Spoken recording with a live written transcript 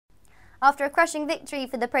After a crushing victory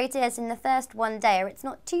for the Proteas in the first one-dayer, it's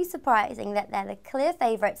not too surprising that they're the clear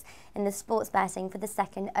favourites in the sports betting for the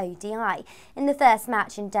second ODI. In the first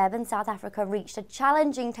match in Durban, South Africa reached a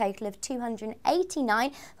challenging total of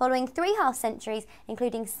 289 following 3 half-centuries,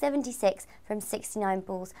 including 76 from 69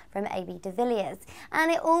 balls from AB de Villiers.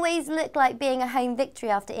 And it always looked like being a home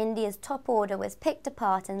victory after India's top order was picked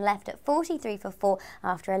apart and left at 43 for 4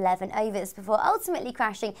 after 11 overs before ultimately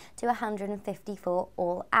crashing to 154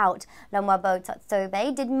 all out. Lomwabo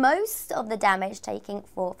Tsotsobe did most of the damage, taking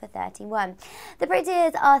 4 for 31. The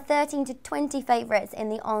Proteas are 13 to 20 favourites in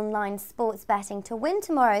the online sports betting to win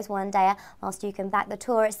tomorrow's one-dayer, whilst you can back the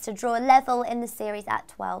tourists to draw level in the series at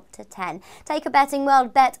 12 to 10. Take a Betting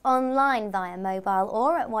World bet online via mobile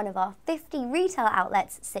or at one of our 50 retail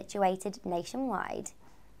outlets situated nationwide.